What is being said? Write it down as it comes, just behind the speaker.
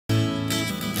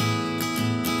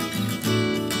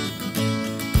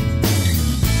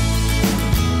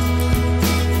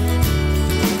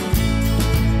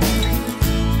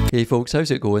Hey folks, how's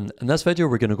it going? In this video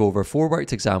we're going to go over 4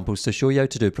 worked examples to show you how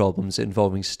to do problems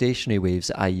involving stationary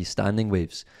waves, i.e. standing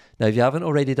waves. Now if you haven't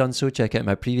already done so, check out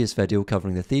my previous video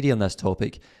covering the theory on this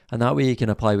topic, and that way you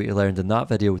can apply what you learned in that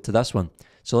video to this one.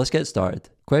 So let's get started.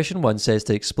 Question 1 says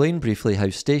to explain briefly how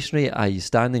stationary, i.e.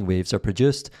 standing waves are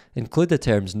produced, include the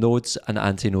terms nodes and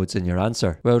antinodes in your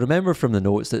answer. Well, remember from the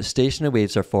notes that stationary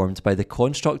waves are formed by the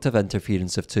constructive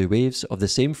interference of two waves of the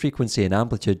same frequency and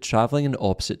amplitude travelling in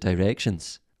opposite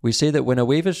directions. We say that when a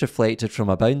wave is reflected from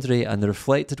a boundary and the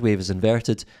reflected wave is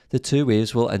inverted, the two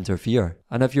waves will interfere.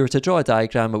 And if you were to draw a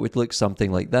diagram, it would look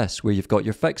something like this, where you've got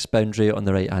your fixed boundary on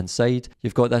the right hand side,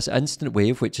 you've got this instant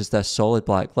wave, which is this solid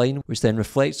black line, which then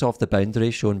reflects off the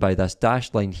boundary shown by this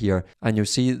dashed line here, and you'll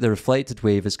see the reflected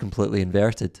wave is completely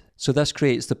inverted. So this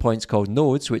creates the points called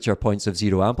nodes, which are points of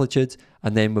zero amplitude,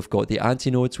 and then we've got the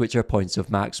antinodes, which are points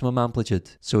of maximum amplitude.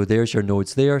 So there's your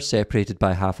nodes there, separated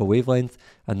by half a wavelength,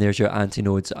 and there's your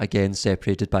antinodes, again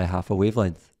separated by half a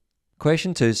wavelength.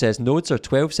 Question 2 says nodes are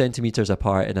 12 centimeters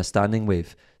apart in a standing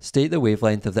wave. State the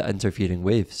wavelength of the interfering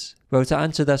waves. Well, to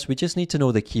answer this, we just need to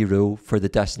know the key rule for the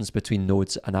distance between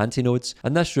nodes and antinodes,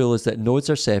 and this rule is that nodes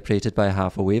are separated by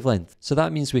half a wavelength. So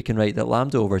that means we can write that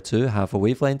lambda over 2, half a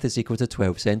wavelength, is equal to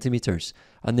 12 centimeters.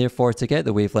 And therefore, to get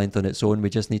the wavelength on its own, we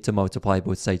just need to multiply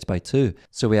both sides by 2.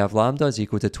 So we have lambda is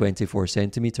equal to 24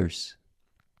 centimeters.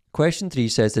 Question 3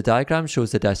 says the diagram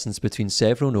shows the distance between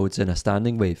several nodes in a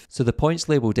standing wave. So the points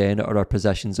labelled N are our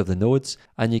positions of the nodes,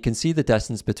 and you can see the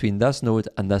distance between this node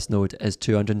and this node is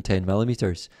 210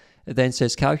 millimeters. It then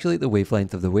says calculate the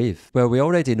wavelength of the wave. Well, we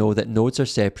already know that nodes are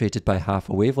separated by half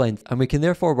a wavelength, and we can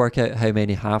therefore work out how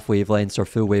many half wavelengths or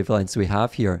full wavelengths we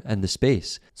have here in the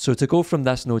space. So to go from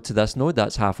this node to this node,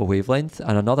 that's half a wavelength,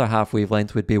 and another half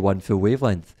wavelength would be one full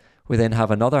wavelength. We then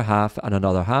have another half and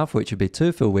another half, which would be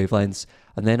 2 full wavelengths,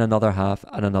 and then another half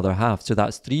and another half. So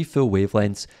that's 3 full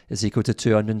wavelengths is equal to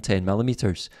 210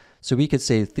 millimeters. So we could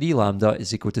say 3 lambda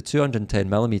is equal to 210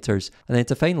 millimeters, and then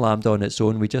to find lambda on its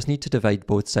own, we just need to divide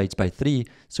both sides by 3,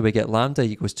 so we get lambda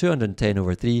equals 210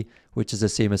 over 3, which is the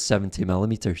same as 70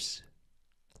 millimeters.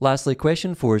 Lastly,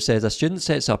 question 4 says a student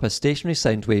sets up a stationary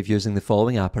sound wave using the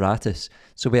following apparatus.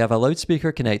 So we have a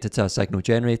loudspeaker connected to a signal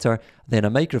generator, then a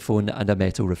microphone and a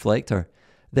metal reflector.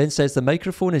 Then says the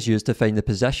microphone is used to find the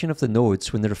position of the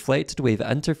nodes when the reflected wave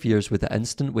interferes with the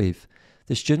instant wave.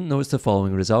 The student notes the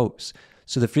following results.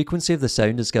 So the frequency of the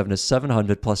sound is given as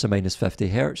 700 plus or minus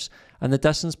 50 Hz, and the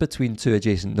distance between two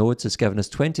adjacent nodes is given as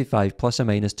 25 plus or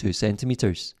minus 2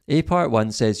 centimeters. A part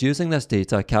 1 says using this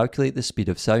data calculate the speed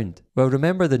of sound. Well,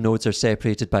 remember the nodes are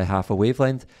separated by half a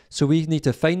wavelength, so we need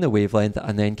to find the wavelength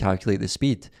and then calculate the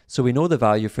speed. So we know the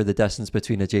value for the distance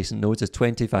between adjacent nodes is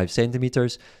 25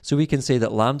 centimeters, so we can say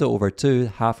that lambda over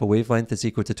 2, half a wavelength, is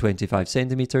equal to 25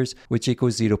 centimeters, which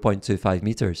equals 0.25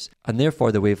 meters. And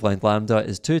therefore the wavelength lambda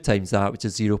is 2 times that, which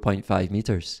is 0.5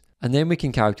 meters. And then we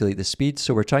can calculate the speed,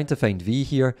 so we're trying to find v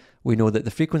here. We know that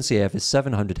the frequency f is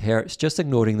 700 Hz, just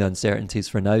ignoring the uncertainties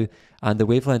for now, and the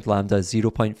wavelength lambda is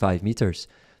 0.5 meters.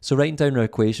 So writing down our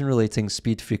equation relating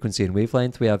speed, frequency and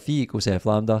wavelength, we have v equals f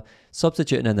lambda.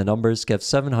 Substituting in the numbers gives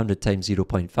 700 times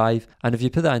 0.5, and if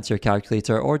you put that into your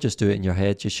calculator or just do it in your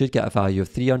head, you should get a value of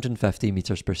 350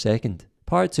 meters per second.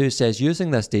 Part 2 says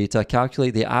using this data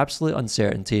calculate the absolute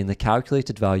uncertainty and the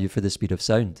calculated value for the speed of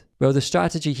sound. Well, the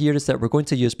strategy here is that we're going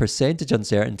to use percentage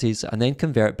uncertainties and then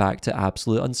convert back to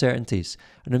absolute uncertainties.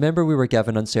 And remember we were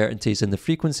given uncertainties in the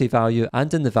frequency value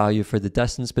and in the value for the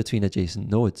distance between adjacent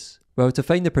nodes. Well, to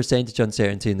find the percentage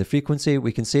uncertainty in the frequency,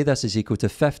 we can say this is equal to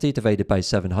 50 divided by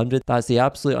 700. That's the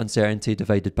absolute uncertainty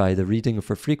divided by the reading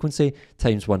for frequency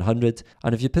times 100.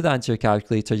 And if you put that into your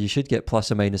calculator, you should get plus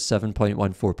or minus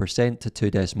 7.14% to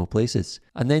 2 decimal places.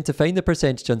 And then to find the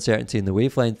percentage uncertainty in the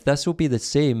wavelength, this will be the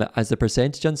same as the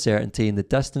percentage uncertainty in the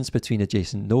distance between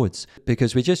adjacent nodes,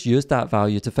 because we just used that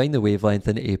value to find the wavelength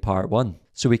in A part 1.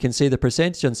 So we can say the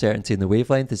percentage uncertainty in the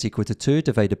wavelength is equal to 2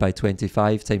 divided by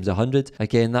 25 times 100.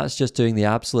 Again, that's just doing the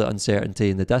absolute uncertainty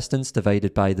in the distance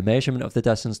divided by the measurement of the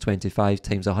distance, 25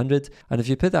 times 100. And if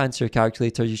you put that into your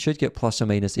calculator, you should get plus or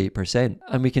minus 8%.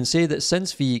 And we can say that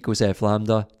since v equals f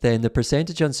lambda, then the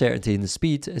percentage uncertainty in the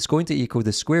speed is going to equal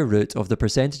the square root of the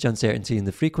percentage uncertainty in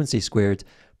the frequency squared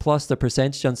plus the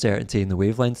percentage uncertainty in the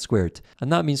wavelength squared.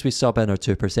 And that means we sub in our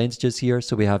two percentages here,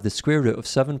 so we have the square root of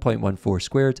 7.14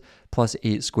 squared plus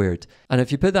 8 squared. And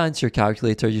if you put that into your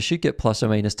calculator, you should get plus or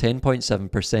minus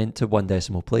 10.7% to 1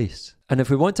 decimal place. And if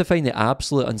we want to find the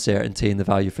absolute uncertainty in the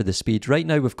value for the speed, right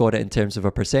now we've got it in terms of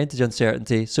a percentage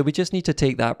uncertainty, so we just need to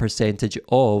take that percentage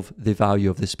of the value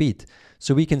of the speed.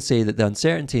 So we can say that the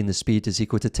uncertainty in the speed is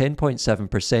equal to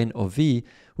 10.7% of v,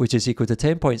 which is equal to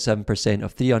 10.7%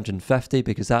 of 350,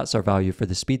 because that's our value for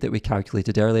the speed that we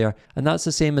calculated earlier, and that's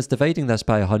the same as dividing this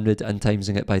by 100 and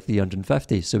timesing it by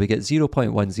 350, so we get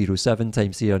 0.107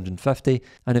 times 350,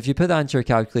 and if you put that into your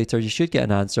calculator you should get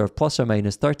an answer of plus or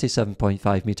minus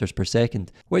 37.5 meters per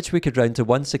second, which we could round to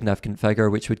one significant figure,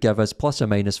 which would give us plus or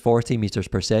minus 40 meters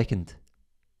per second.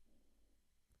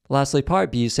 Lastly,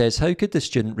 part B says, how could the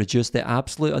student reduce the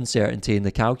absolute uncertainty in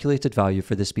the calculated value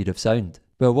for the speed of sound?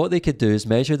 Well, what they could do is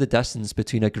measure the distance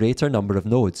between a greater number of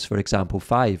nodes, for example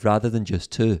 5, rather than just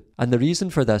 2. And the reason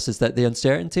for this is that the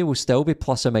uncertainty will still be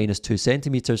plus or minus 2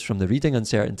 centimeters from the reading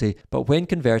uncertainty, but when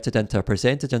converted into a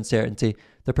percentage uncertainty,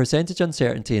 the percentage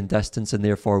uncertainty in distance and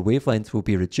therefore wavelength will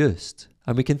be reduced.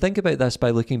 And we can think about this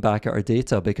by looking back at our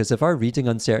data, because if our reading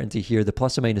uncertainty here, the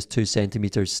plus or minus 2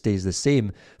 centimeters, stays the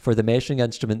same for the measuring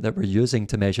instrument that we're using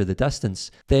to measure the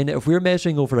distance, then if we're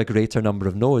measuring over a greater number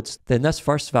of nodes, then this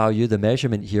first value, the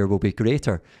measurement here, will be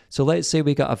greater. So let's say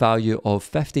we got a value of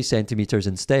 50 centimeters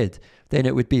instead, then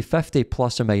it would be 50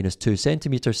 plus or minus 2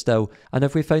 centimeters still, and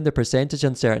if we found the percentage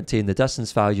uncertainty in the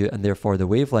distance value and therefore the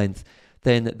wavelength,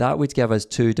 then that would give us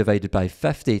 2 divided by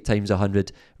 50 times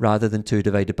 100 rather than 2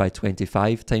 divided by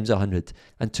 25 times 100.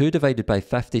 And 2 divided by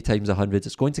 50 times 100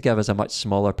 is going to give us a much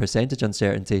smaller percentage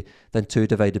uncertainty than 2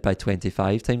 divided by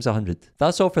 25 times 100.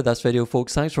 That's all for this video,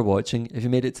 folks. Thanks for watching. If you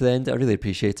made it to the end, I really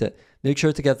appreciate it. Make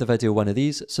sure to give the video one of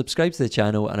these, subscribe to the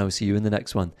channel, and I'll see you in the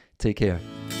next one. Take care.